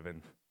been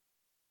forgiven.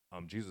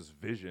 Jesus'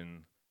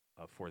 vision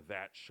for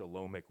that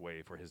shalomic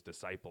way for his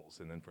disciples,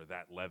 and then for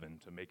that leaven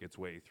to make its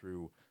way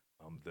through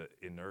the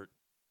inert,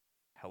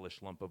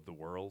 hellish lump of the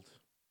world.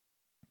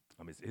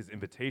 His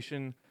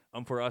invitation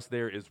for us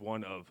there is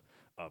one of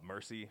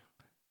mercy,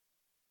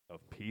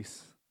 of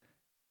peace,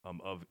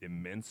 of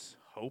immense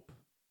hope.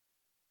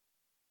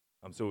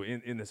 So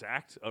in this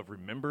act of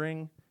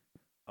remembering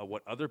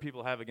what other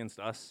people have against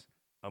us,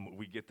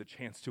 we get the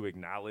chance to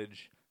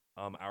acknowledge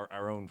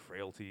our own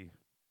frailty,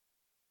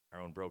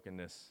 our own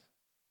brokenness,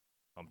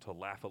 to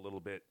laugh a little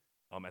bit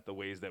at the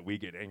ways that we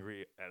get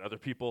angry at other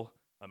people,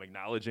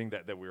 acknowledging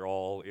that we're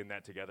all in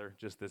that together,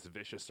 just this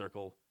vicious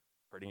circle,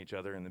 hurting each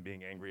other and then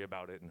being angry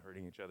about it, and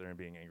hurting each other and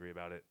being angry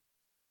about it.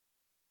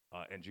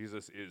 And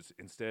Jesus is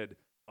instead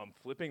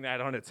flipping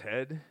that on its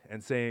head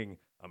and saying,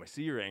 I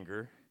see your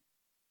anger,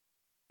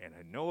 and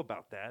I know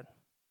about that.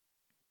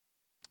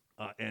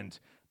 And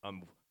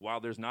while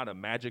there's not a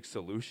magic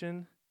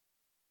solution,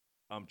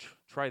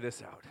 try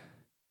this out.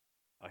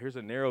 Here's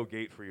a narrow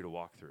gate for you to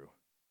walk through.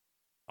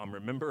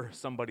 Remember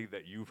somebody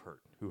that you've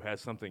hurt who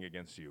has something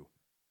against you.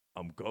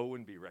 Go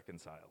and be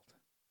reconciled.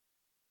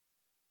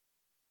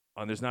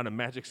 There's not a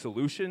magic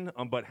solution,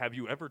 but have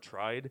you ever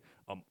tried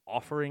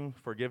offering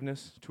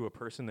forgiveness to a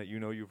person that you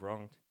know you've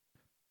wronged?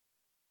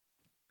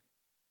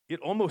 It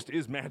almost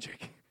is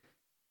magic.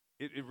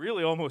 It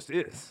really almost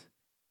is.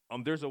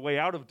 There's a way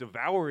out of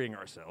devouring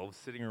ourselves,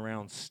 sitting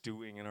around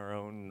stewing in our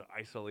own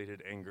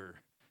isolated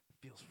anger.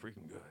 It feels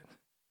freaking good.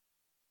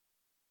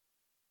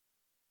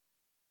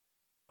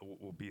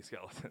 We'll be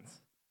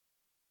skeletons.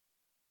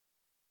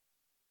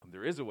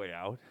 There is a way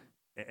out,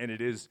 and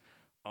it is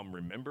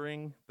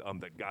remembering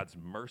that God's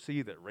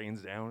mercy that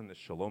rains down in the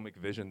shalomic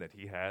vision that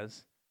he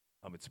has,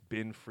 it's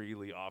been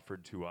freely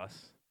offered to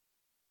us.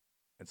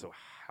 And so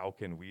how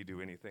can we do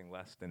anything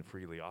less than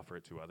freely offer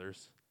it to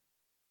others?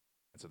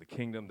 And so the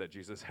kingdom that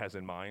Jesus has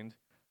in mind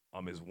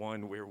is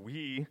one where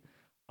we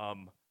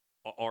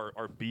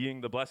are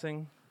being the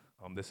blessing.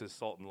 This is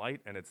salt and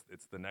light, and it's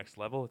the next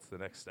level. It's the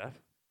next step.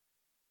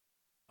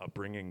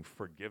 Bringing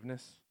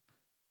forgiveness,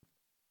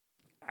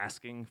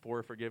 asking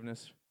for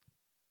forgiveness.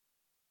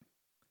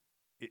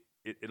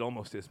 It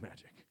almost is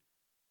magic.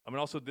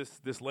 Also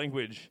this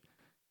language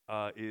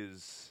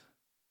is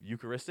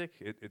Eucharistic.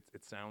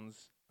 It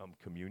sounds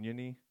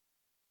communion-y.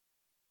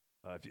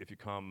 If you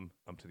come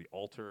to the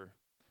altar,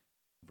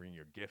 bring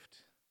your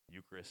gift,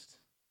 Eucharist.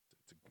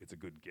 It's a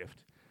good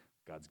gift.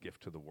 God's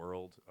gift to the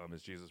world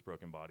is Jesus'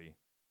 broken body.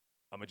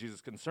 And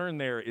Jesus' concern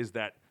there is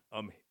that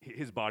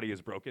his body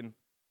is broken.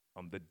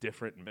 The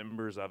different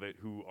members of it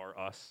who are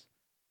us,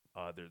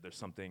 there's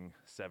something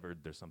severed,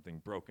 there's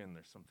something broken,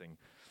 there's something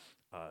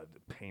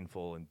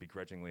painful and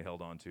begrudgingly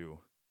held on to.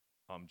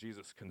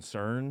 Jesus'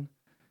 concern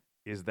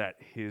is that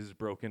his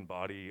broken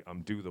body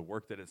do the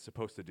work that it's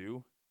supposed to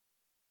do,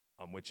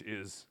 which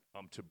is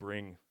to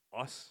bring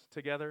us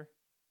together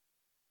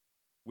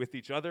with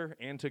each other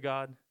and to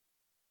God.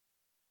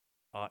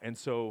 And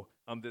so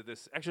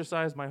this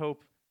exercise, my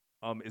hope,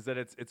 is that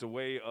it's a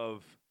way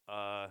of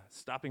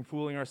stopping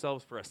fooling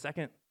ourselves for a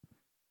second.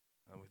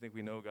 We think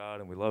we know God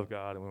and we love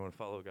God and we want to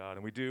follow God,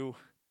 and we do.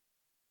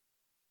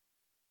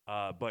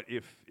 But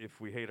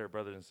if we hate our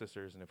brothers and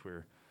sisters, and if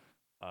we're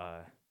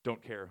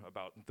don't care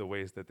about the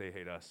ways that they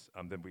hate us,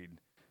 then we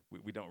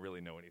don't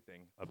really know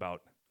anything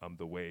about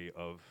the way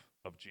of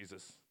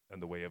Jesus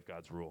and the way of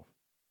God's rule.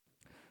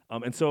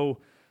 And so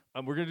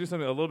we're going to do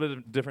something a little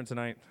bit different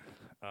tonight.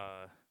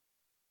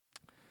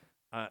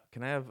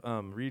 Can I have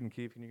Reed and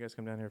Keith? Can you guys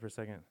come down here for a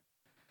second?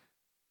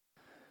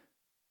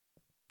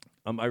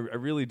 I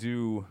really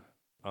do.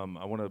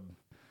 I want to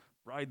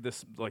ride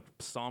this like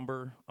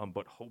somber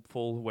but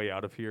hopeful way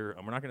out of here.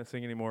 We're not going to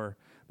sing anymore.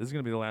 This is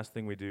going to be the last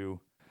thing we do.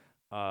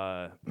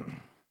 I'm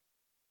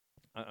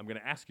going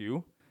to ask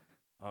you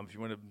if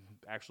you want to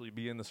actually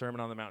be in the Sermon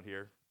on the Mount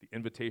here. The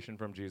invitation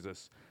from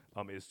Jesus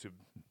is to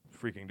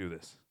freaking do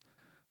this.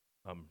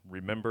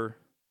 Remember,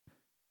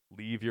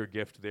 leave your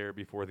gift there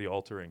before the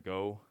altar and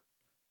go.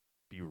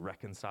 Be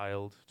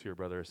reconciled to your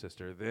brother or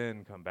sister.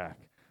 Then come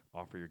back,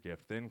 offer your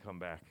gift. Then come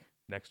back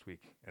next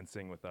week and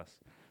sing with us.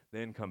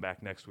 Then come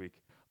back next week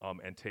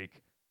and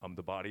take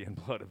the body and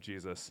blood of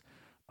Jesus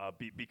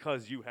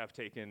because you have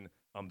taken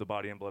the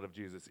body and blood of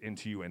Jesus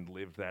into you and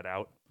lived that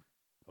out.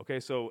 Okay,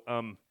 so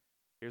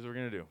here's what we're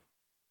going to do.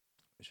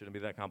 It shouldn't be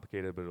that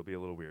complicated, but it'll be a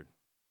little weird.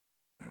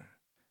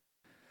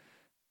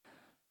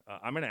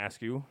 I'm going to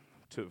ask you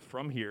to,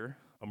 from here,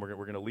 we're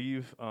going to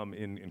leave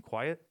in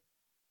quiet.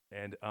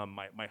 And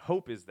my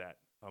hope is that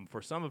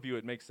for some of you,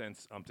 it makes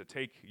sense to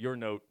take your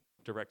note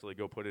directly,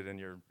 go put it in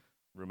your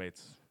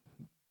roommate's,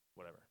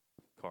 whatever,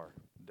 car,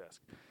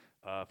 desk.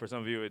 For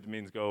some of you, it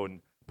means go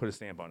and put a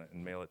stamp on it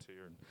and mail it to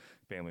your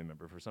family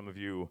member. For some of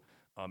you,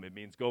 it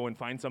means go and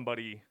find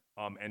somebody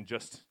and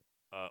just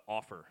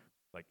offer,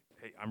 like,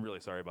 hey, I'm really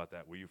sorry about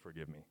that. Will you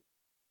forgive me?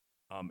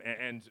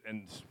 And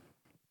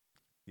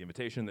the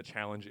invitation, the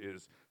challenge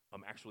is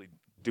actually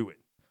do it.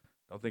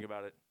 Don't think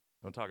about it.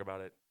 Don't talk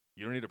about it.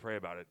 You don't need to pray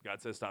about it.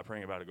 God says stop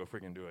praying about it. Go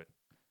freaking do it.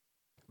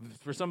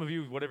 For some of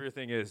you, whatever your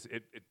thing is,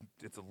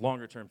 it's a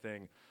longer-term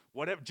thing.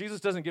 Whatever Jesus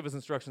doesn't give us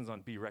instructions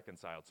on be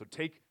reconciled. So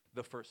take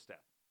the first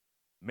step.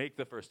 Make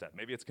the first step.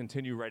 Maybe it's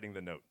continue writing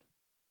the note.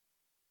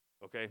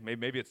 Okay?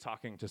 Maybe it's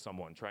talking to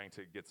someone, trying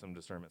to get some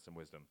discernment, some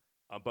wisdom.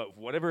 But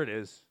whatever it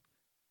is,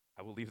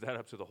 I will leave that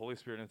up to the Holy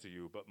Spirit and to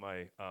you. But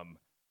my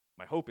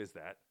hope is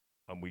that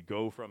we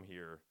go from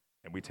here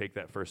and we take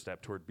that first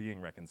step toward being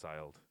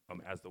reconciled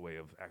as the way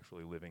of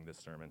actually living this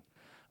sermon.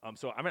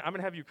 So I'm going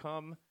to have you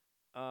come.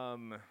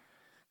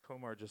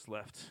 Komar just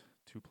left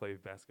to play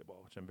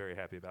basketball, which I'm very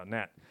happy about.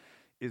 Nat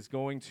is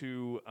going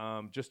to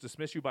just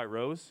dismiss you by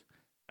rows.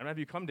 I'm going to have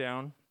you come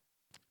down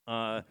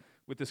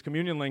with this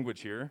communion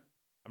language here.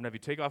 I'm going to have you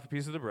take off a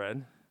piece of the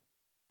bread,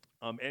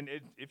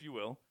 if you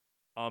will,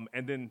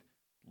 and then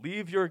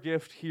leave your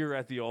gift here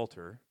at the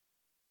altar,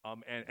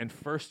 and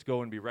first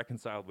go and be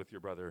reconciled with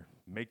your brother.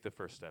 Make the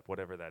first step,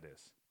 whatever that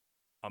is.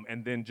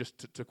 And then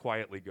just to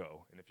quietly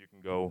go. And if you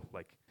can go,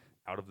 like,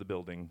 out of the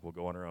building, we'll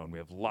go on our own. We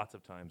have lots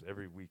of times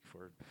every week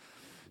for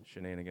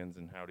shenanigans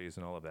and howdies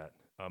and all of that.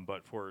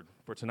 But for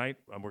tonight,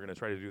 we're going to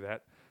try to do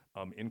that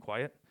in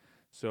quiet.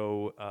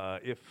 So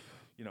if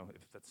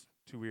that's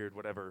too weird,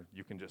 whatever,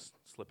 you can just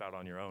slip out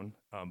on your own.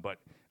 But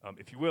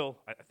if you will,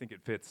 I think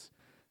it fits.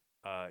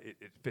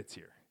 It fits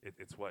here.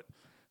 It's what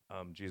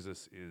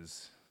Jesus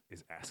is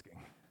asking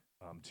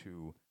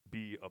to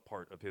be a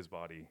part of his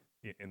body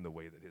in the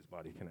way that his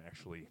body can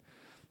actually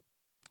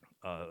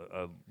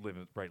live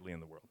rightly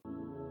in the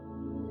world.